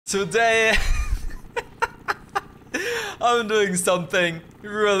Today, I'm doing something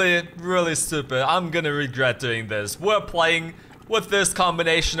really stupid. I'm gonna regret doing this. We're playing with this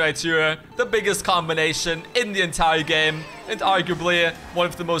combination right here. The biggest combination in the entire game. And arguably, one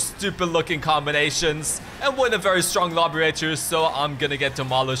of the most stupid looking combinations. And we're in a very strong lobby right here. So I'm gonna get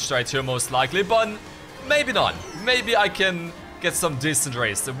demolished right here most likely. But maybe not. Maybe I can get some decent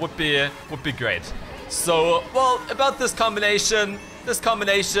race. It would be great. So, well, about this combination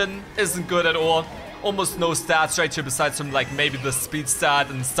isn't good at all. Almost no stats right here besides from like maybe the speed stat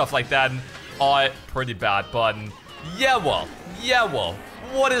and stuff like that are pretty bad. But yeah, well,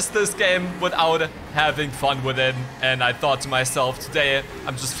 what is this game without having fun with it? And I thought to myself, today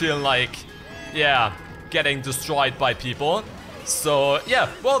I'm just feeling like, yeah, getting destroyed by people. So yeah,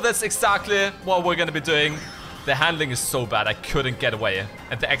 well, that's exactly what we're gonna be doing. The handling is so bad, I couldn't get away.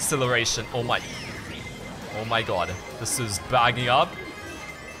 And the acceleration, oh my god, this is bagging up.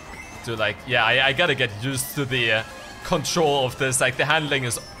 Dude, like, yeah, I gotta get used to the control of this. Like, the handling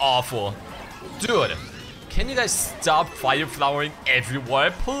is awful. Dude, can you guys stop fire flowering everywhere,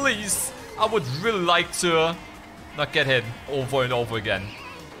 please? I would really like to not get hit over and over again.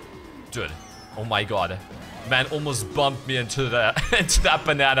 Dude, oh my god. Man almost bumped me into that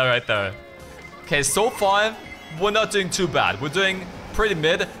banana right there. Okay, so far, we're not doing too bad. We're doing pretty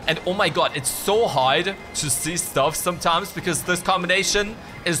mid. And oh my god, it's so hard to see stuff sometimes because this combination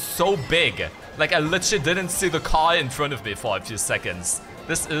is so big. Like, I literally didn't see the car in front of me for a few seconds.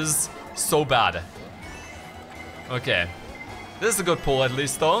 This is so bad. Okay. This is a good pull at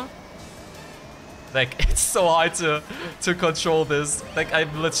least though. Like, it's so hard to control this. Like,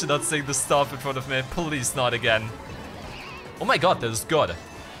 I'm literally not seeing the stuff in front of me. Please not again. Oh my god, this is good.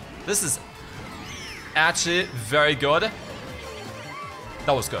 This is actually very good.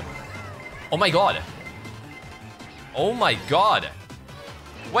 That was good. Oh my god. Oh my god.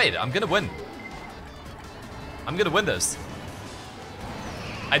 Wait, I'm gonna win. I'm gonna win this.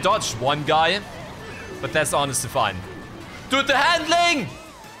 I dodged one guy, but that's honestly fine. Dude, the handling!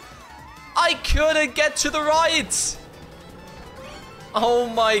 I couldn't get to the right! Oh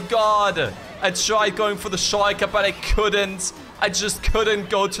my god. I tried going for the shortcut, but I couldn't. I just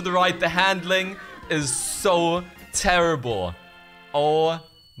couldn't go to the right. The handling is so terrible. Oh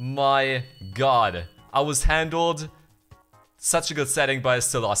my god. I was handled such a good setting, but I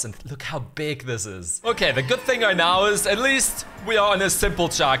still lost. And look how big this is. Okay, the good thing right now is at least we are on a simple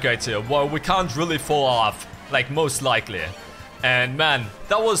track right here where we can't really fall off, like most likely. And man,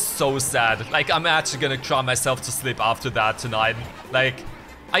 that was so sad. Like, I'm actually gonna cry myself to sleep after that tonight. Like,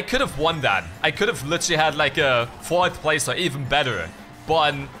 I could have won that. I could have literally had like a 4th place or even better.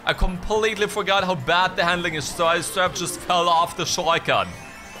 But I completely forgot how bad the handling is, so I straight up just fell off the shortcut.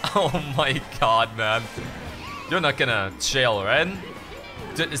 Oh my god, man. You're not gonna jail, right?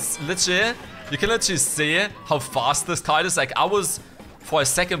 Dude, it's literally, you can literally see how fast this car is. Like, I was for a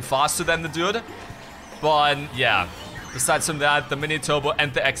second faster than the dude. But yeah, besides from that, the mini turbo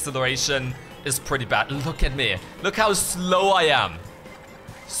and the acceleration is pretty bad. Look at me. Look how slow I am.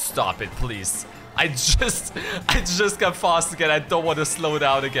 Stop it, please. I just got fast again. I don't want to slow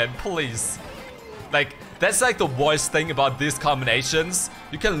down again, please. Like, that's like the worst thing about these combinations.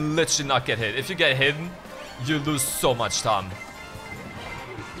 You can literally not get hit. If you get hit, you lose so much time.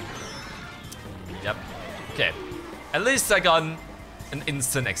 Yep. Okay. At least I got an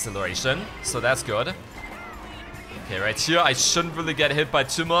instant acceleration, so that's good. Okay, right here, I shouldn't really get hit by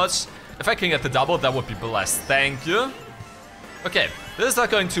too much. If I can get the double, that would be blessed. Thank you. Okay, this is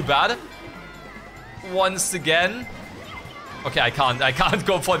not going too bad. Once again. Okay, I can't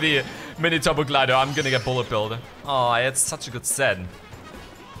go for the mini turbo glider. I'm gonna get bullet build. Oh, I had such a good set.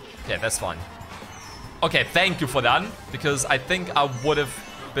 Okay, that's fine. Okay, thank you for that, because I think I would have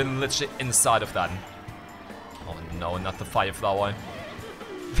been literally inside of that. Oh no, not the fire flower.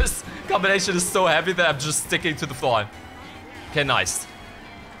 This combination is so heavy that I'm just sticking to the floor. Okay, nice.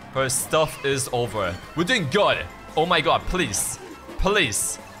 Her stuff is over. We're doing good. Oh my god, please.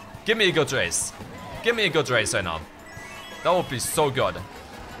 Please. Give me a good race. Give me a good race right now. That would be so good.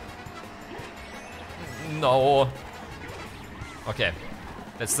 No. Okay.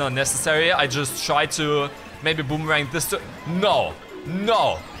 That's not necessary. I just try to maybe boomerang this to... No.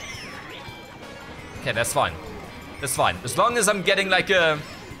 No. Okay, that's fine. That's fine. As long as I'm getting like a...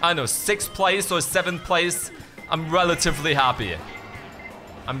 I don't know, 6th place or 7th place, I'm relatively happy.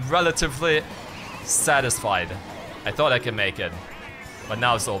 I'm relatively satisfied. I thought I could make it. But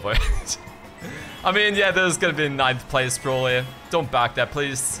now it's over. I mean, yeah, there's gonna be 9th place probably. Don't back that,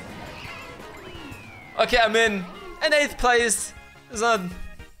 please. Okay, I'm in. And 8th place is not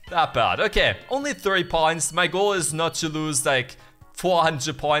that bad. Okay, only 3 points. My goal is not to lose like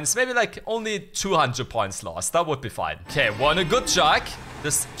 400 points, maybe like only 200 points lost. That would be fine. Okay, won a good Jack.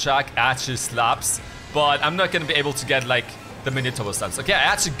 This Jack actually slaps, but I'm not gonna be able to get like the mini turbo stunts. Okay, I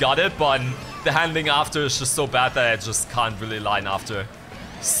actually got it, but the handling after is just so bad that I just can't really line after.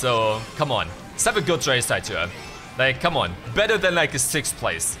 So, come on. Let's have a good race right here. Like, come on. Better than like a 6th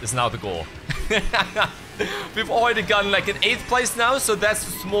place is now the goal. We've already gotten like an 8th place now, so that's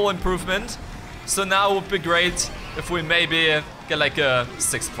a small improvement. So now it would be great if we maybe get like a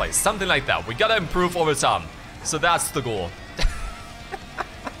 6th place. Something like that. We gotta improve over time. So that's the goal.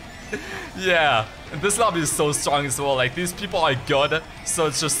 Yeah. And this lobby is so strong as well. Like, these people are good. So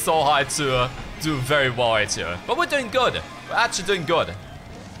it's just so hard to do very well right here. But we're doing good. We're actually doing good.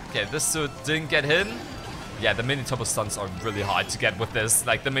 Okay, this suit didn't get hit. Yeah, the mini turbo stunts are really hard to get with this.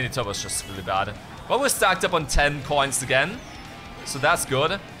 Like, the mini turbo is just really bad. But we're stacked up on 10 coins again. So that's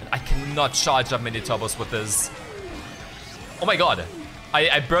good. And I cannot charge up mini turbos with this. Oh my god.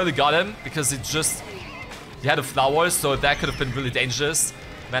 I barely got him because he had a flower, so that could have been really dangerous.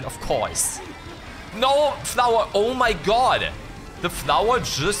 Man, of course. No, flower. Oh my god. The flower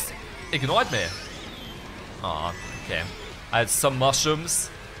just ignored me. Aw, okay. I had some mushrooms.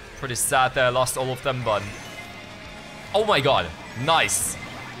 Pretty sad that I lost all of them, but... Oh my god. Nice.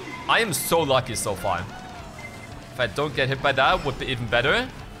 I am so lucky so far. If I don't get hit by that, would be even better.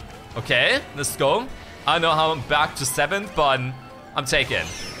 Okay, let's go. I don't know how I'm back to 7th, but I'm taking.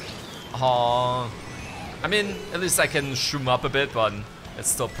 I mean, at least I can shroom up a bit, but it's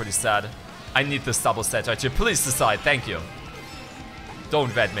still pretty sad. I need this double set right here. Please decide. Thank you.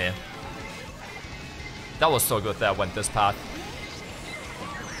 Don't red me. That was so good that I went this path.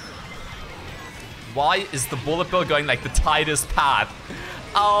 Why is the bullet bill going like the tightest path?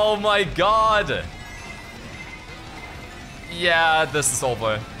 Oh my god. Yeah, this is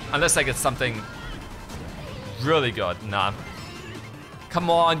over. Unless I get something really good. Nah. Come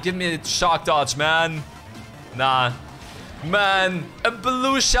on, give me a shock dodge, man. Nah. Man, a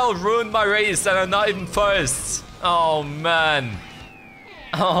blue shell ruined my race and I'm not even first. Oh, man.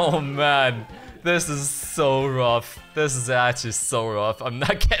 Oh, man. This is so rough. This is actually so rough. I'm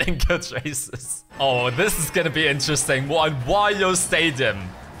not getting good races. Oh, this is gonna be interesting. On Wario Stadium.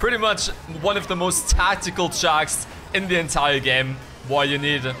 Pretty much one of the most tactical tracks in the entire game, where you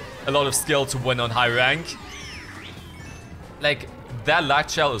need a lot of skill to win on high rank. Like, that lag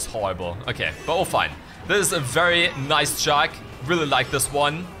shell is horrible. Okay, but all fine. This is a very nice track. Really like this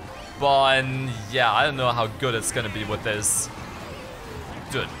one. But yeah, I don't know how good it's gonna be with this.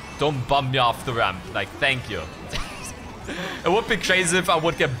 Dude, don't bump me off the ramp. Like, thank you. It would be crazy if I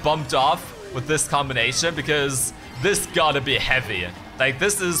would get bumped off with this combination, because this gotta be heavy. Like,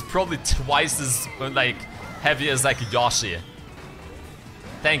 this is probably twice as like heavy as like Yoshi.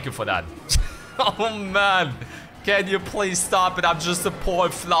 Thank you for that. Oh man. Can you please stop it? I'm just a poor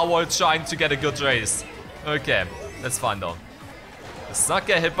flower trying to get a good race. Okay, that's fine though. Let's not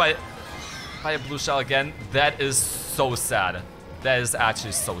get hit by a blue shell again. That is so sad. That is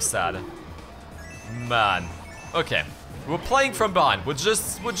actually so sad. Man. Okay. We're playing from behind. We're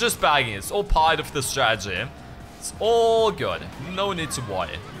just bagging it. It's all part of the strategy. It's all good. No need to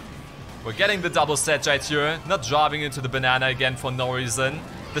worry. We're getting the double set right here. Not driving into the banana again for no reason.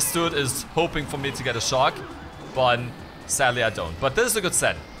 This dude is hoping for me to get a shock. But sadly I don't. But this is a good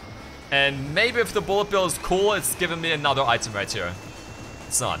set. And maybe if the bullet bill is cool, it's giving me another item right here.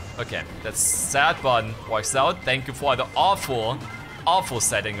 It's not. Okay. That's sad, but works out. Thank you for the awful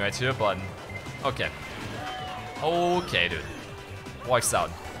setting right here, but okay. Okay, dude. Works out.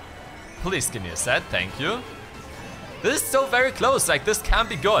 Please give me a set. Thank you. This is still very close. Like, this can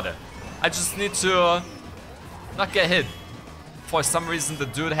be good. I just need to not get hit. For some reason, the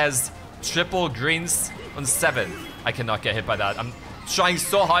dude has triple greens on 7. I cannot get hit by that. I'm trying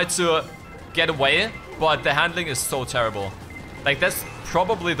so hard to get away, but the handling is so terrible. Like, that's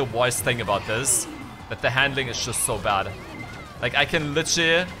probably the worst thing about this. That the handling is just so bad. Like, I can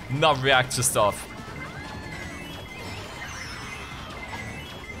literally not react to stuff.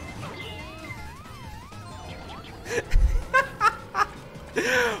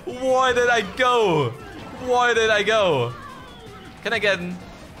 Where did I go? Where did I go? Can I get...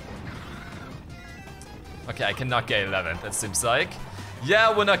 Okay, I cannot get 11th, it seems like.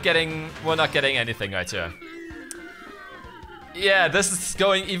 Yeah, we're not getting anything right here. Yeah, this is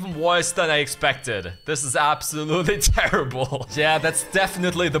going even worse than I expected. This is absolutely terrible. Yeah, that's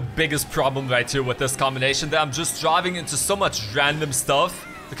definitely the biggest problem right here with this combination, that I'm just driving into so much random stuff.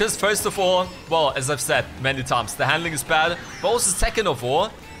 Because first of all, well, as I've said many times, the handling is bad. But also second of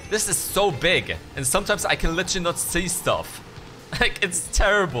all, this is so big. And sometimes I can literally not see stuff. Like, it's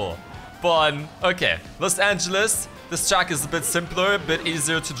terrible. But, okay, Los Angeles, This track is a bit simpler, a bit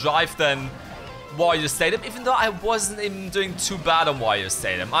easier to drive than Warrior Stadium, even though I wasn't even doing too bad on Warrior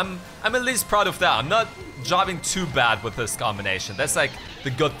Stadium. I'm at least proud of that. I'm not driving too bad with this combination. That's like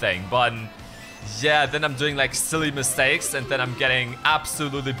the good thing, but yeah, then I'm doing like silly mistakes and then I'm getting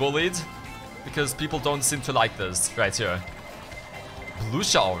absolutely bullied because people don't seem to like this right here. Blue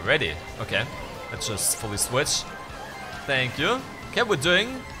shell already. Okay, let's just fully switch. Thank you. Okay, we're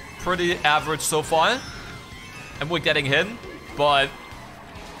doing pretty average so far. And we're getting hit, but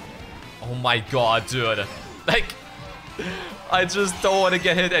oh my god, dude. Like, I just don't want to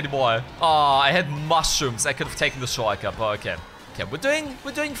get hit anymore. Oh, I had mushrooms. I could have taken the shortcut, but okay. Okay, we're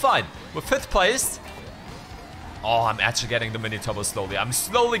doing fine. We're 5th place. Oh, I'm actually getting the mini turbo slowly. I'm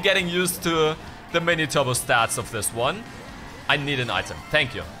slowly getting used to the mini turbo stats of this one. I need an item.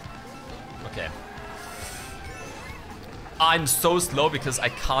 Thank you. Okay. I'm so slow because I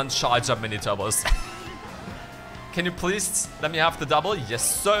can't charge up mini turbos. Can you please let me have the double? Yes,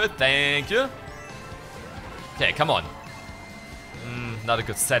 sir. Thank you. Okay, come on. Not a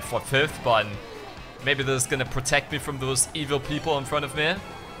good set for 5th, but maybe this is gonna protect me from those evil people in front of me.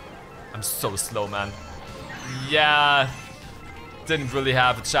 I'm so slow, man. Yeah. Didn't really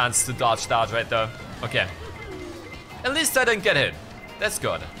have a chance to dodge that right there. Okay. At least I didn't get hit. That's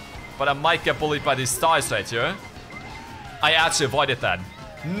good. But I might get bullied by these stars right here. I actually avoided that.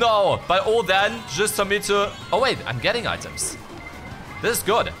 No, but all then, just for me to... Oh wait, I'm getting items. This is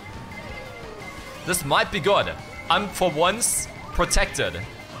good. This might be good. I'm, for once, protected.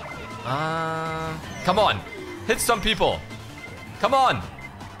 Come on. Hit some people. Come on.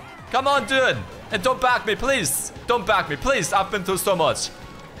 Come on, dude. And don't back me, please. Don't back me, please. I've been through so much.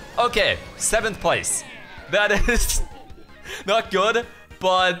 Okay, 7th place. That is not good,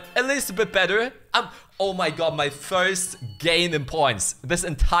 but at least a bit better. Oh my god, my first gain in points this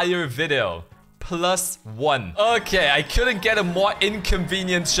entire video. +1. Okay, I couldn't get a more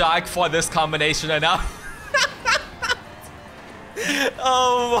inconvenient shark for this combination right now.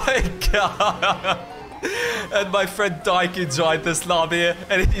 Oh my god. And my friend Daiki joined this lobby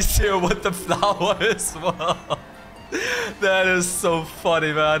and he's here with the flower as well. That is so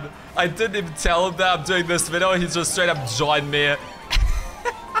funny, man. I didn't even tell him that I'm doing this video. He just straight up joined me.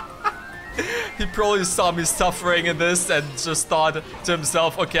 He probably saw me suffering in this and just thought to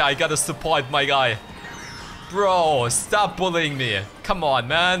himself, okay, I gotta support my guy. Bro, stop bullying me. Come on,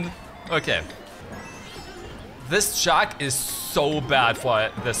 man. Okay. This shark is so bad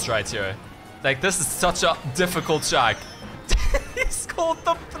for this right here. Like, this is such a difficult shark. He's called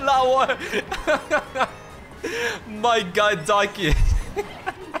the flower. My guy, Daiki.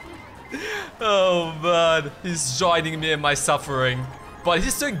 Oh, man. He's joining me in my suffering. But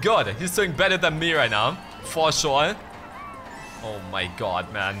he's doing good. He's doing better than me right now. For sure. Oh my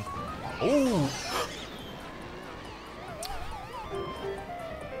god, man. Ooh.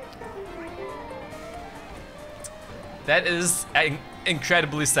 That is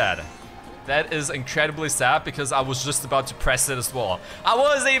incredibly sad. That is incredibly sad because I was just about to press it as well. I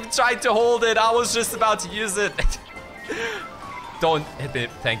wasn't even trying to hold it. I was just about to use it. Don't hit me.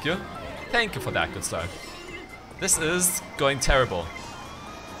 Thank you. Thank you for that, good sir. This is going terrible.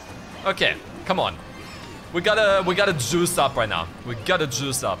 Okay, come on. We gotta juice up right now. We gotta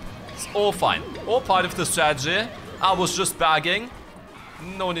juice up. It's all fine. All part of the strategy. I was just bagging.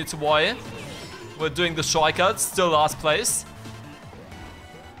 No need to worry. We're doing the shortcut. Still last place.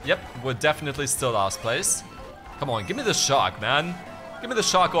 Yep, we're definitely still last place. Come on, give me the shark, man. Give me the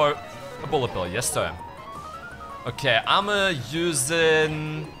shark or a bullet bill. Yes, sir. Okay, I'm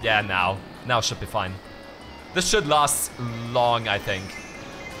using... Yeah, now. Now should be fine. This should last long, I think.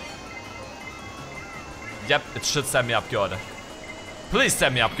 Yep, it should set me up good. Please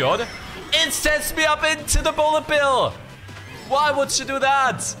set me up good. It sets me up into the bullet bill. Why would you do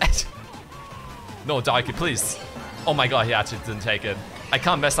that? No, Daiki, please. Oh my god, he actually didn't take it. I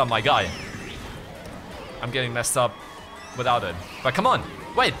can't mess up my guy. I'm getting messed up without it. But come on,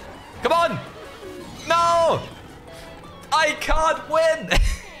 wait, come on. No, I can't win.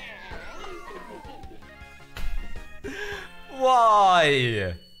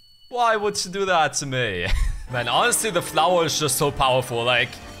 Why? Why would you do that to me? Man, honestly, the flower is just so powerful. Like,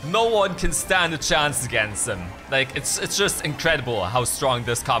 no one can stand a chance against him. Like, it's just incredible how strong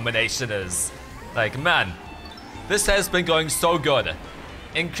this combination is. Like, man, this has been going so good.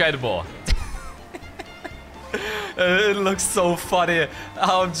 Incredible. It looks so funny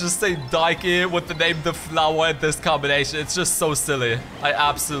how I'm just saying Daiki with the name The Flower in this combination. It's just so silly. I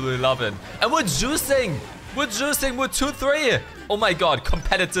absolutely love it. And we're juicing. We're juicing with 2-3. Oh my god,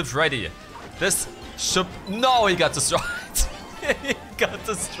 competitive ready. This should... No, he got destroyed. He got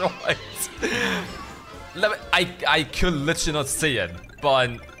destroyed. I could literally not see it,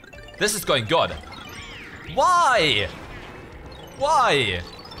 but this is going good. Why? Why?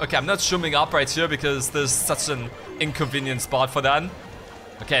 Okay, I'm not zooming up right here because there's such an inconvenient spot for that.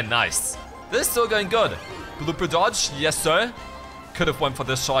 Okay, nice. This is still going good. Blooper dodge, yes sir. Could have went for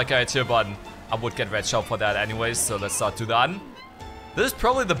this strike right here, but I would get red shell for that anyways, so let's not do that. This is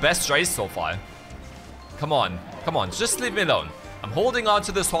probably the best race so far. Come on, just leave me alone. I'm holding on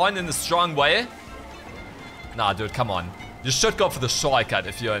to this horn in a strong way. Nah, dude, come on. You should go for the shortcut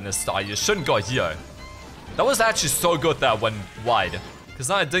if you're in a style. You shouldn't go here. That was actually so good that I went wide. Because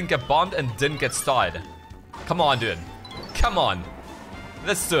now I didn't get bombed and didn't get starred. Come on, dude. Come on.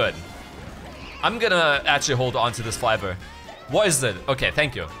 Let's do it. I'm gonna actually hold on to this fiber. What is it? Okay,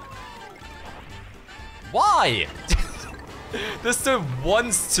 thank you. Why? This dude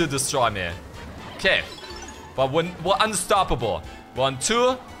wants to destroy me. Okay. But we're unstoppable. 1,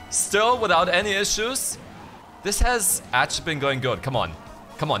 2. Still without any issues. This has actually been going good. Come on.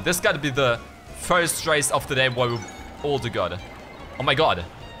 Come on. This gotta be the first race of the day where we're all together. Oh my god.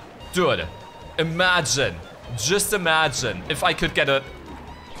 Dude. Imagine. Just imagine if I could get a...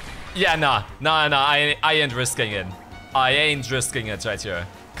 Yeah, nah. I ain't risking it. I ain't risking it right here.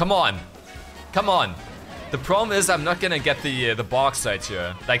 Come on. Come on. The problem is I'm not gonna get the box right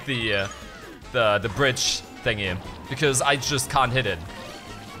here. Like the bridge thingy. Because I just can't hit it.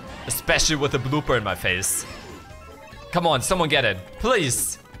 Especially with the blooper in my face. Come on, someone get it.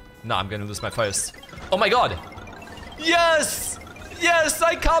 Please. Nah, I'm gonna lose my first. Oh my god. Yes! Yes,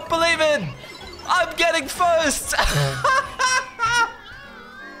 I can't believe it! I'm getting first!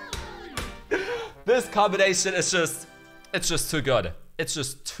 This combination is just... It's just too good. It's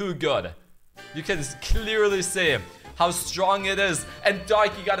just too good. You can clearly see how strong it is. And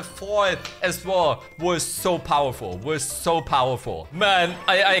Darky got a 4th as well. We're so powerful. We're so powerful. Man,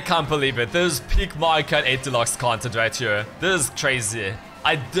 I can't believe it. This is peak Mario Kart 8 Deluxe content right here. This is crazy.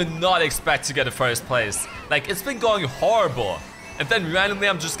 I did not expect to get a first place. Like, it's been going horrible. And then randomly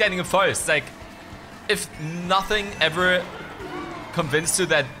I'm just getting a first. Like, if nothing ever convinced you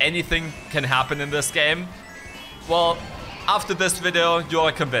that anything can happen in this game, well, after this video,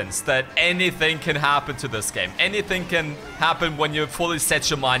 you're convinced that anything can happen to this game. Anything can happen when you fully set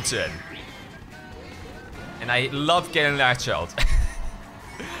your mind to it. And I love getting that child.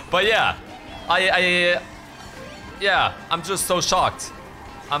 But yeah, yeah, I'm just so shocked.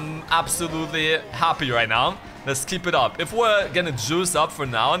 I'm absolutely happy right now. Let's keep it up. If we're gonna juice up for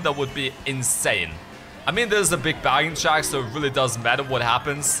now, that would be insane. I mean, there's a big bagging track, so it really doesn't matter what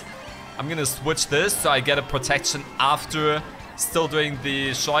happens. I'm gonna switch this so I get a protection after still doing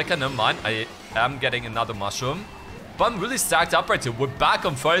the shuriken. Never mind, I am getting another mushroom. But I'm really stacked up right here. We're back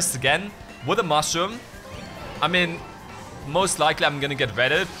on first again with a mushroom. I mean, most likely I'm gonna get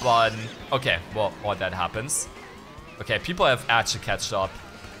redded, but okay, well, that happens. Okay, people have actually catched up.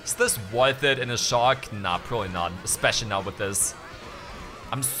 Is this worth it in a shark? Nah, probably not, especially now with this.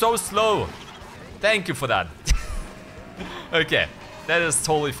 I'm so slow. Thank you for that. Okay, that is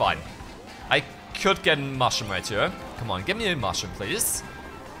totally fine. I could get a mushroom right here. Come on, give me a mushroom, please.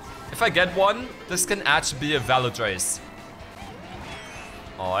 If I get one, this can actually be a valid race.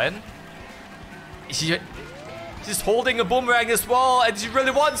 On. He's holding a boomerang as well, and he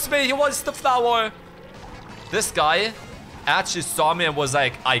really wants me. He wants the flower. This guy actually saw me and was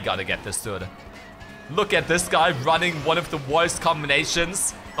like, I gotta get this dude. Look at this guy running one of the worst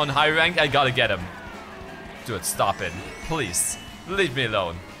combinations on high rank. I gotta get him. Dude, stop it. Please. Leave me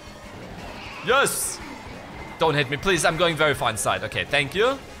alone. Yes! Don't hit me, please. I'm going very far inside. Okay, thank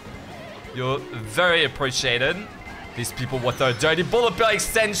you. You're very appreciated. These people with their dirty bullet bill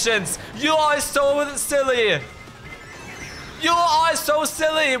extensions. You are so silly. You are so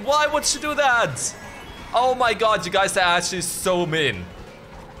silly. Why would you do that? Oh my god, you guys are actually so mean.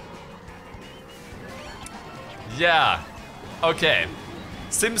 Yeah. Okay.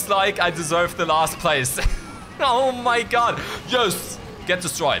 Seems like I deserve the last place. Oh my god. Yes. Get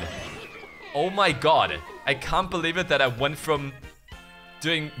destroyed. Oh my god. I can't believe it that I went from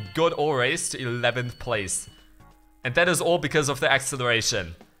doing good all race to 11th place. And that is all because of the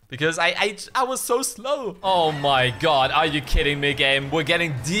acceleration. Because I was so slow. Oh my god, are you kidding me, game? We're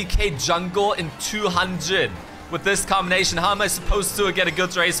getting DK Jungle in 200. With this combination, how am I supposed to get a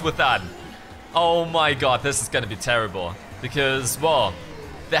good race with that? Oh my god, this is gonna be terrible. Because, well,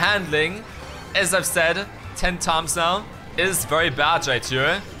 the handling, as I've said 10 times now, is very bad right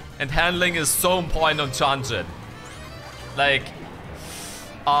here. And handling is so important on 200. Like,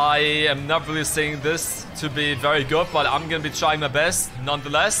 I am not really seeing this to be very good, but I'm gonna be trying my best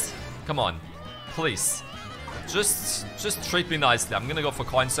nonetheless. Come on, please. Just treat me nicely. I'm gonna go for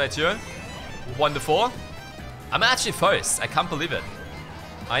coins right here. Wonderful. I'm actually first. I can't believe it.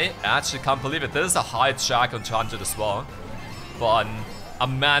 I actually can't believe it. There's a high track on 200 as well. But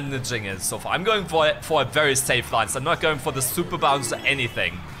I'm managing it so far. I'm going for a very safe line. So I'm not going for the super bounce or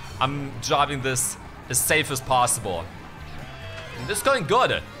anything. I'm driving this as safe as possible. And this is going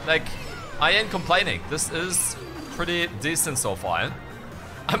good. Like, I ain't complaining. This is pretty decent so far.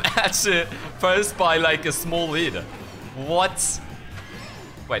 I'm actually first by like a small lead. What?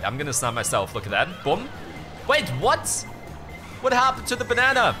 Wait, I'm gonna snipe myself. Look at that. Boom. Wait, what? What happened to the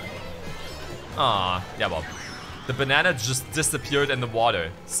banana? Ah, yeah, well. The banana just disappeared in the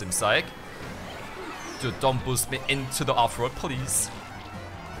water, seems like. Dude, don't boost me into the off-road, please.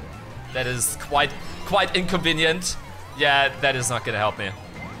 That is quite inconvenient. Yeah, that is not gonna help me.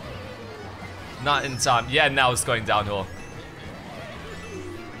 Not in time. Yeah, now it's going downhill.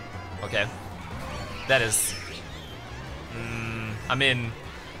 Okay. That is... I mean...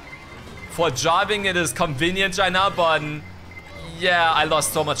 For driving, it is convenient right now, but... Yeah, I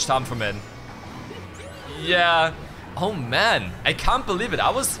lost so much time from it. Yeah. Oh, man. I can't believe it. I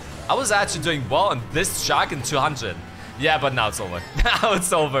was actually doing well on this track in 200. Yeah, but now it's over. Now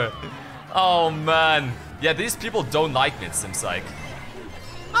it's over. Oh, man. Yeah, these people don't like me, it seems like.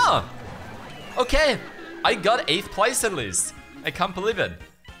 Oh. Okay. I got 8th place at least. I can't believe it.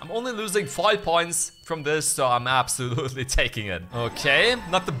 I'm only losing 5 points from this, so I'm absolutely taking it. Okay,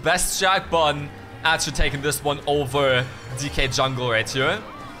 not the best track, but actually taking this one over DK Jungle right here.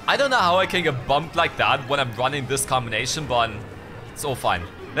 I don't know how I can get bumped like that when I'm running this combination, but it's all fine.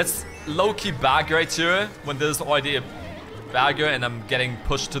 Let's low-key bag right here when there's already a bagger and I'm getting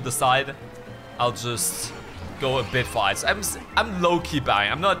pushed to the side. I'll just go a bit fast. I'm low-key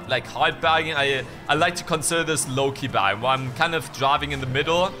bagging. I'm not like hard bagging. I like to consider this low-key bagging, where I'm kind of driving in the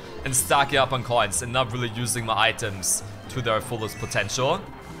middle and stacking up on coins and not really using my items to their fullest potential.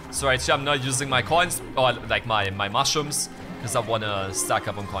 So right here, I'm not using my coins or like my mushrooms because I want to stack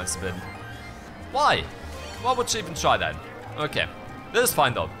up on coins a bit. Why? Why would you even try that? Okay, this is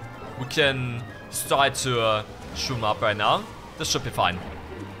fine though. We can start to shoom up right now. This should be fine.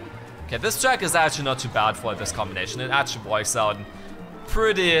 Okay, this track is actually not too bad for this combination. It actually works out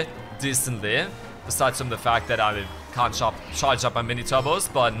pretty decently. Besides from the fact that I can't charge up my mini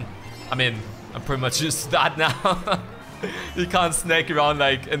turbos, but I mean, I'm pretty much used to that now. You can't snake around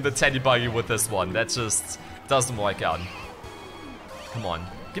like in the teddy buggy with this one. That just doesn't work out. Come on,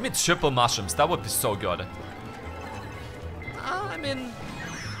 give me triple mushrooms. That would be so good. I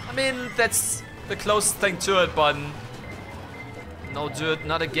mean, that's the closest thing to it, but no, dude,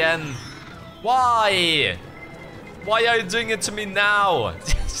 not again. Why? Why are you doing it to me now?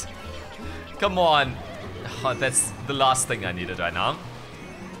 Come on. Oh, that's the last thing I needed right now.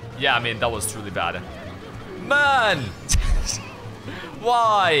 Yeah, I mean, that was truly bad. Man!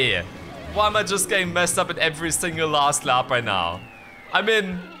 Why? Why am I just getting messed up at every single last lap right now? I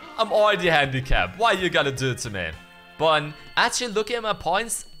mean, I'm already handicapped. Why you gotta do it to me? But actually looking at my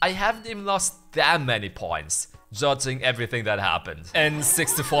points, I haven't even lost that many points, judging everything that happened. And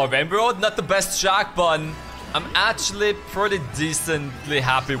 64 Rainbow Road, not the best track, but I'm actually pretty decently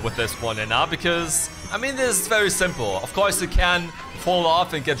happy with this one right now because, I mean, this is very simple. Of course, you can fall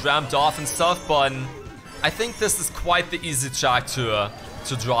off and get ramped off and stuff, but I think this is quite the easy track to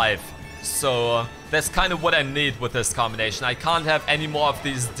drive. So that's kind of what I need with this combination. I can't have any more of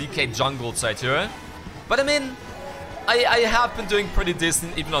these DK jungles right here. But I mean, I have been doing pretty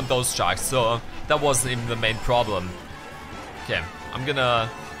decent even on those tracks, so that wasn't even the main problem. Okay, I'm gonna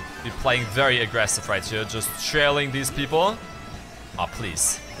be playing very aggressive right here, just trailing these people. Oh,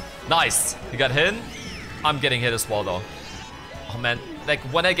 please. Nice. He got hit. I'm getting hit as well, though. Oh, man. Like,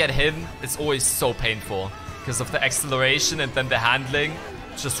 when I get hit, it's always so painful because of the acceleration and then the handling.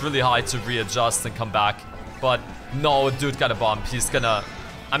 It's just really hard to readjust and come back. But no, dude got a bump. He's gonna...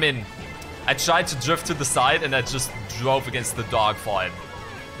 I mean, I tried to drift to the side and I just drove against the dog fight.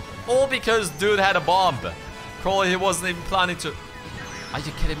 All because dude had a bomb. Probably he wasn't even planning to... Are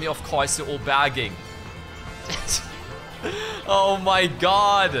you kidding me? Of course, you're all bagging. Oh my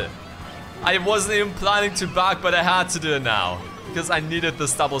god. I wasn't even planning to bag, but I had to do it now. Because I needed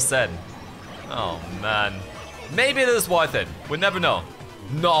this double set. Oh man. Maybe it is worth it. We never know.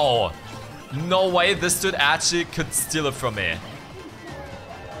 No. No way this dude actually could steal it from me.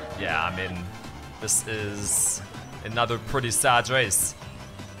 Yeah, I mean, this is another pretty sad race.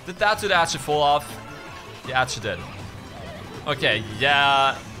 Did that dude actually fall off? He actually did. Okay,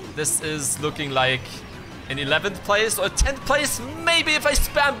 yeah, this is looking like an 11th place or 10th place, maybe if I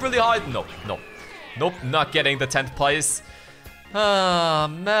spam really hard. No, no, nope, not getting the 10th place. Ah,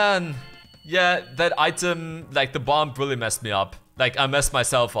 man. Yeah, that item, like the bomb really messed me up. Like, I messed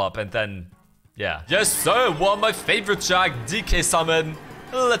myself up and then Yeah. Yes, sir. One of my favorite track, DK Summon.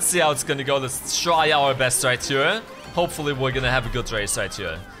 Let's see how it's gonna go. Let's try our best right here. Hopefully, we're gonna have a good race right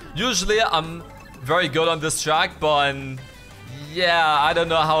here. Usually, I'm very good on this track, but yeah, I don't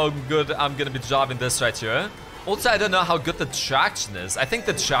know how good I'm gonna be driving this right here. Also, I don't know how good the traction is. I think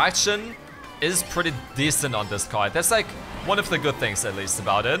the traction is pretty decent on this car. That's like one of the good things, at least,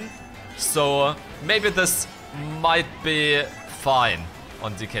 about it. So maybe this might be fine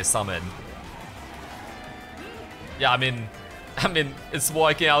on DK Summon. Yeah, I mean, it's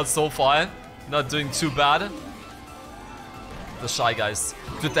working out so far. Not doing too bad. The Shy Guys.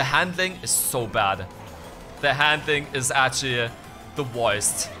 Dude, the handling is so bad. The handling is actually the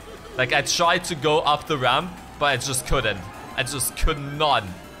worst. Like, I tried to go up the ramp, but I just couldn't. I just could not.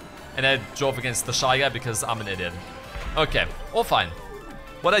 And I drove against the Shy Guy because I'm an idiot. Okay, all fine.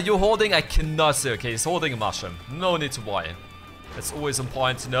 What are you holding? I cannot see. Okay, he's holding a mushroom. No need to worry. That's always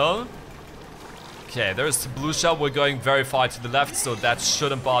important to know. Okay, there's the blue shell. We're going very far to the left, so that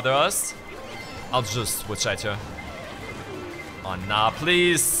shouldn't bother us. I'll just switch right here. Oh, nah,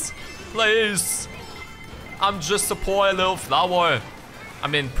 please. Please. I'm just a poor little flower. I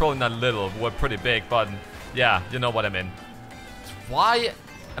mean, probably not little. We're pretty big, but yeah, you know what I mean. Why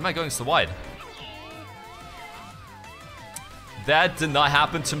am I going so wide? That did not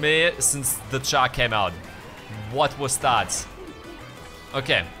happen to me since the track came out. What was that?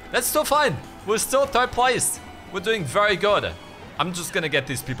 Okay, that's still fine. We're still third place. We're doing very good. I'm just gonna get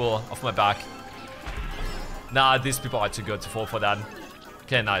these people off my back. Nah, these people are too good to fall for that.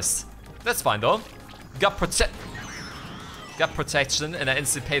 Okay, nice. That's fine though. Got protection and I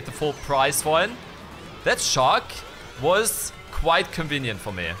instantly paid the full price for it. That shark was quite convenient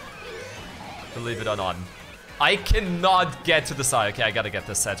for me. Believe it or not. I cannot get to the side. Okay, I gotta get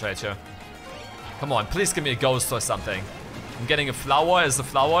this set right here. Come on, please give me a ghost or something. I'm getting a flower as a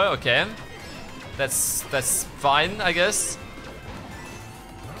flower. Okay. That's fine, I guess.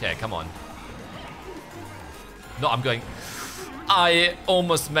 Okay, come on. No, I'm going... I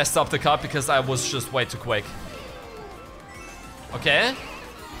almost messed up the car because I was just way too quick. Okay.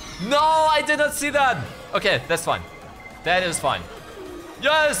 No, I did not see that. Okay, that's fine. That is fine.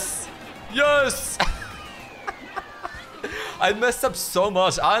 Yes! Yes! I messed up so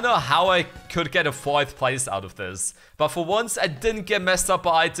much. I don't know how I could get a 4th place out of this. But for once, I didn't get messed up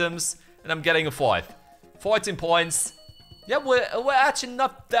by items. And I'm getting a 4th. 14 points. Yeah, we're actually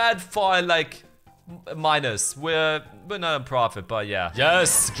not that far, like, minus. We're not on profit, but yeah.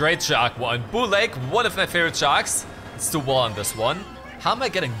 Yes, great shark one. Bull Lake, one of my favorite sharks. It's the wall on this one. How am I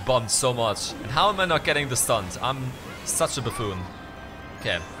getting bumped so much? And how am I not getting the stunt? I'm such a buffoon.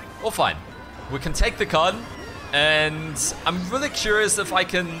 Okay, all fine. We can take the con. And I'm really curious if I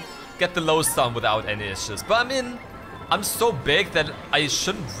can get the low stun without any issues. But I mean, I'm so big that I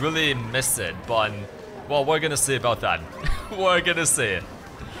shouldn't really miss it. But, well, we're gonna see about that. We're gonna see.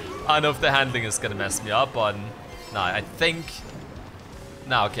 I don't know if the handling is gonna mess me up, but nah, I think...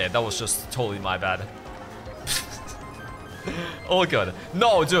 Nah, okay, that was just totally my bad. All good.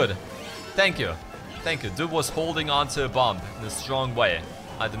 No, dude. Thank you. Thank you. Dude was holding on to a bomb in a strong way.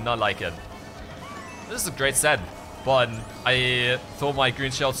 I did not like it. This is a great set, but I throw my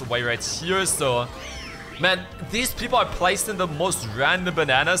green shells away right here, so... Man, these people are placed in the most random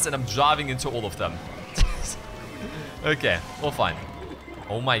bananas, and I'm driving into all of them. Okay, all fine.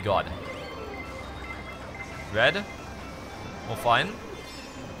 Oh my god. Red. All fine.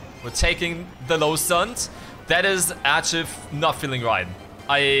 We're taking the low stunt. That is actually not feeling right.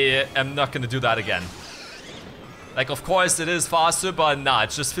 I am not gonna do that again. Like, of course it is faster, but nah,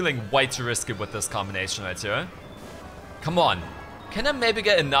 it's just feeling way too risky with this combination right here. Come on. Can I maybe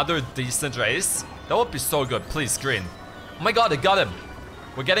get another decent race? That would be so good. Please, green. Oh my god, I got him.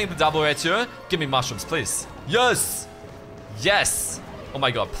 We're getting the double right here. Give me mushrooms, please. Yes! Yes! Oh my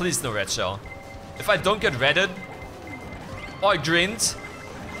god, please no red shell. If I don't get redded or greened,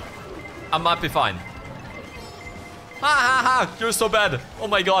 I might be fine. Ha ha ha! You're so bad. Oh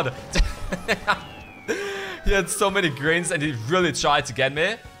my god. He had so many greens and he really tried to get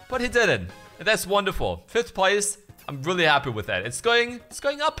me, but he didn't. And that's wonderful. 5th place. I'm really happy with that. It's going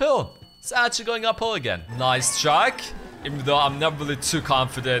uphill. It's actually going uphill again. Nice shark. Even though I'm not really too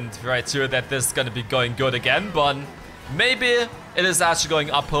confident right here that this is gonna be going good again, but maybe it is actually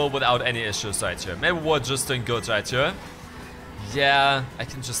going uphill without any issues right here. Maybe we're just doing good right here. Yeah, I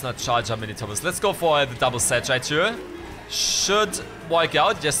can just not charge how many doubles. Let's go for the double set right here. Should work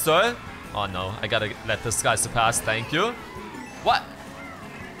out. Yes, sir. Oh no, I gotta let this guy surpass. Thank you. What?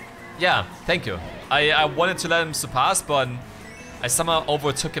 Yeah, thank you. I wanted to let him surpass, but I somehow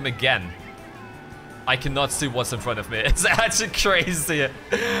overtook him again. I cannot see what's in front of me. It's actually crazy.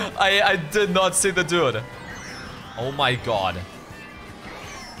 I did not see the dude. Oh my god.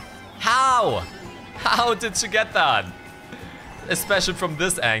 How? How did you get that? Especially from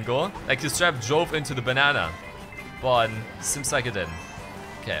this angle. Like, his trap drove into the banana. But seems like it didn't.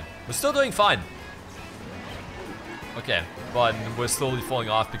 Okay, we're still doing fine. Okay, but we're slowly falling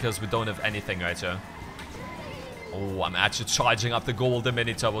off because we don't have anything right here. Oh, I'm actually charging up the golden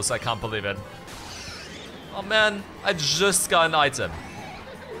mini turbos. I can't believe it. Oh man, I just got an item.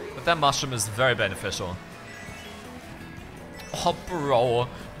 But that mushroom is very beneficial. Oh, bro.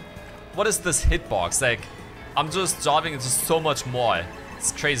 What is this hitbox? Like, I'm just driving into so much more.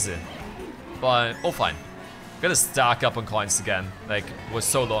 It's crazy. But, oh, fine. I'm gonna stack up on coins again. Like, we're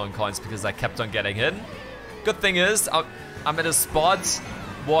so low on coins because I kept on getting hit. Good thing is, I'm at a spot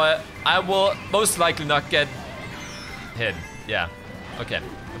where I will most likely not get hit. Yeah. Okay.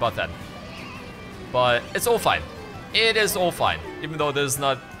 About that. But it's all fine. It is all fine. Even though there's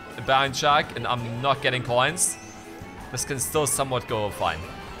not a bagging track and I'm not getting coins, this can still somewhat go fine.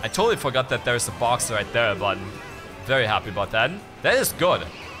 I totally forgot that there's a box right there, but I'm very happy about that. That is good.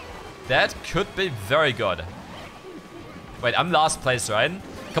 That could be very good. Wait, I'm last place, right?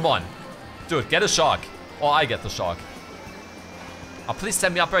 Come on. Dude, get a shark. Or I get the shark. Oh, please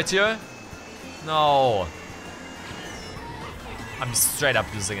send me up right here. No. I'm straight up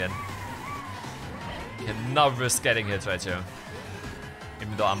using it. Cannot risk getting hit right here.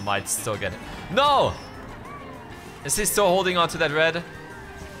 Even though I might still get it. No! Is he still holding on to that red?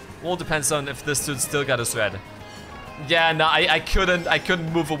 All depends on if this dude still got his red. Yeah, no, I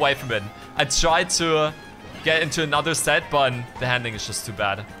couldn't move away from it. I tried to get into another set, but the handling is just too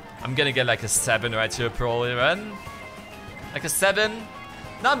bad. I'm gonna get like a 7 right here, probably, right? Like a 7.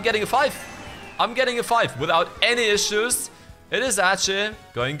 No, I'm getting a 5. I'm getting a 5 without any issues. It is actually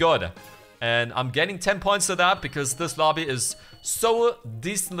going good. And I'm getting 10 points to that because this lobby is so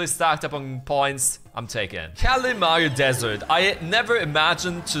decently stacked up on points. I'm taking Kalimari Desert. I never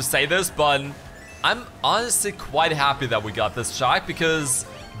imagined to say this, but I'm honestly quite happy that we got this track because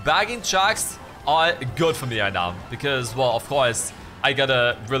bagging tracks are good for me right now. Because, well, of course, I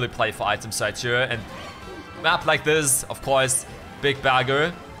gotta really play for items right here. And map like this, of course, big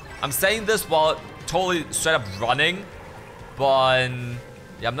bagger. I'm saying this while totally straight up running. But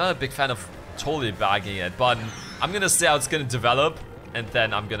yeah, I'm not a big fan of totally bagging it. But I'm gonna see how it's gonna develop. And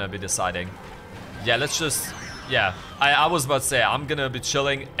then I'm gonna be deciding. Yeah, let's just... Yeah, I was about to say, I'm gonna be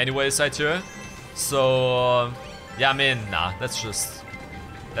chilling anyways right here. So... yeah, I mean, nah, let's just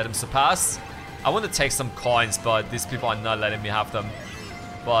let him surpass. I want to take some coins, but these people are not letting me have them.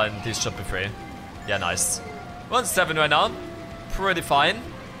 But these should be free. Yeah, nice. We're on 7 right now. Pretty fine.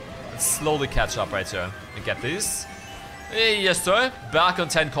 Let's slowly catch up right here and get these. Yes, sir. Back on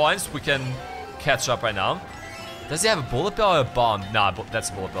 10 coins. We can catch up right now. Does he have a bullet bill or a bomb? Nah, that's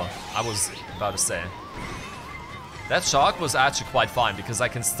a bullet bill. I was about to say. That shark was actually quite fine because I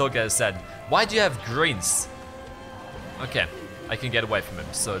can still get a set. Why do you have greens? Okay, I can get away from him,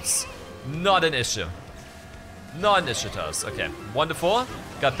 so it's not an issue. Not an issue to us. Okay, wonderful.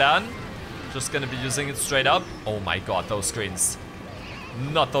 Got that. Just gonna be using it straight up. Oh my god, those greens.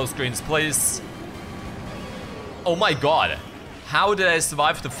 Not those greens, please. Oh my god. How did I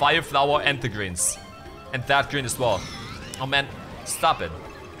survive the fire flower and the greens? And that green as well. Oh man, stop it.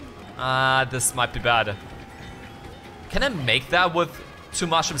 This might be bad. Can I make that with 2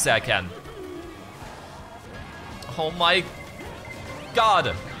 mushrooms? Yeah, I can. Oh my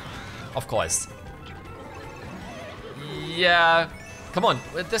god. Of course. Yeah. Come on.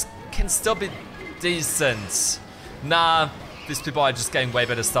 This can still be decent. Nah. These people are just getting way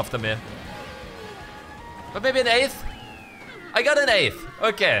better stuff than me. But maybe an 8th? I got an 8th.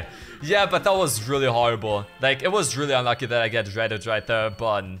 Okay. Yeah, but that was really horrible. Like, it was really unlucky that I get Reddit right there,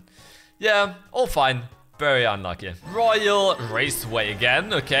 but... yeah, all fine. Very unlucky. Royal Raceway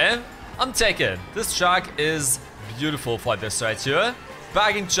again, okay. I'm taking. This track is beautiful for this right here.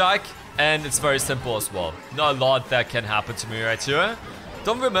 Bagging track, and it's very simple as well. Not a lot that can happen to me right here.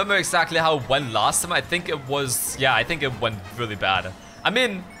 Don't remember exactly how it went last time. I think it was... yeah, I think it went really bad. I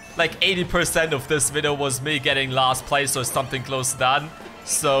mean, like 80% of this video was me getting last place or something close to that.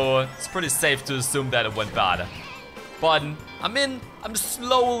 So it's pretty safe to assume that it went bad. But, I mean, I'm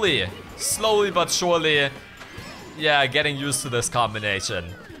slowly but surely, yeah, getting used to this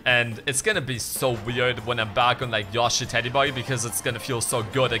combination. And it's gonna be so weird when I'm back on like Yoshi Teddy Bug because it's gonna feel so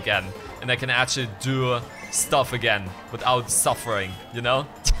good again. And I can actually do stuff again without suffering, you know?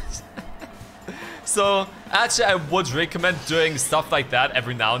 So, actually I would recommend doing stuff like that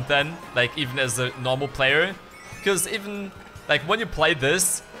every now and then. Like even as a normal player. Because even, like when you play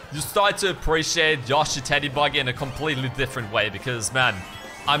this, you start to appreciate Yoshi Teddy Buggy in a completely different way because, man,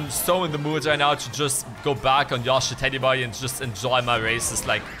 I'm so in the mood right now to just go back on Yoshi Teddy Buggy and just enjoy my races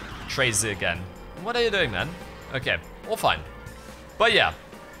like crazy again. What are you doing, man? Okay, all fine. But yeah,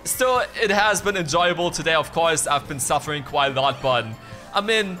 still, it has been enjoyable today. Of course, I've been suffering quite a lot, but I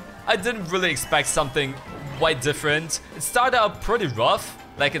mean, I didn't really expect something way different. It started out pretty rough.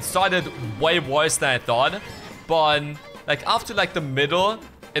 Like, it started way worse than I thought. But, like, after, like, the middle,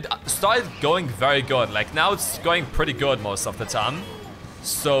 it started going very good. Like, now it's going pretty good most of the time.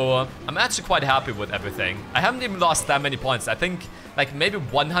 So, I'm actually quite happy with everything. I haven't even lost that many points. I think, like, maybe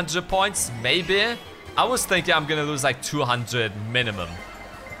 100 points, maybe. I was thinking I'm gonna lose, like, 200 minimum.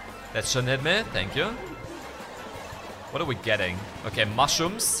 That shouldn't hit me. Thank you. What are we getting? Okay,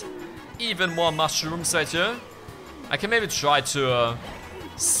 mushrooms. Even more mushrooms right here. I can maybe try to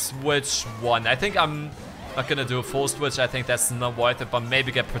switch one. I think I'm not gonna do a full switch. I think that's not worth it, but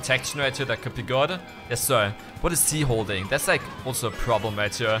maybe get protection right here. That could be good. Yes, sir. What is he holding? That's like also a problem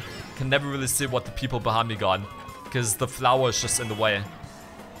right here. Can never really see what the people behind me got because the flower is just in the way.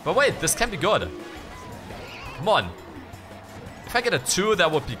 But wait, this can be good. Come on. If I get a 2,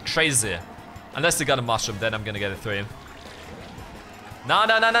 that would be crazy. Unless they got a mushroom, then I'm gonna get a 3. No,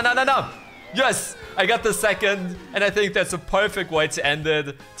 no, no, no, no, no, no. Yes, I got the second, and I think that's a perfect way to end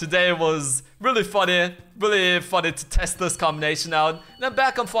it. Today was really funny to test this combination out. And I'm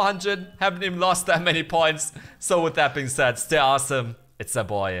back on 400, haven't even lost that many points. So with that being said, stay awesome. It's a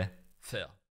boy, Phil.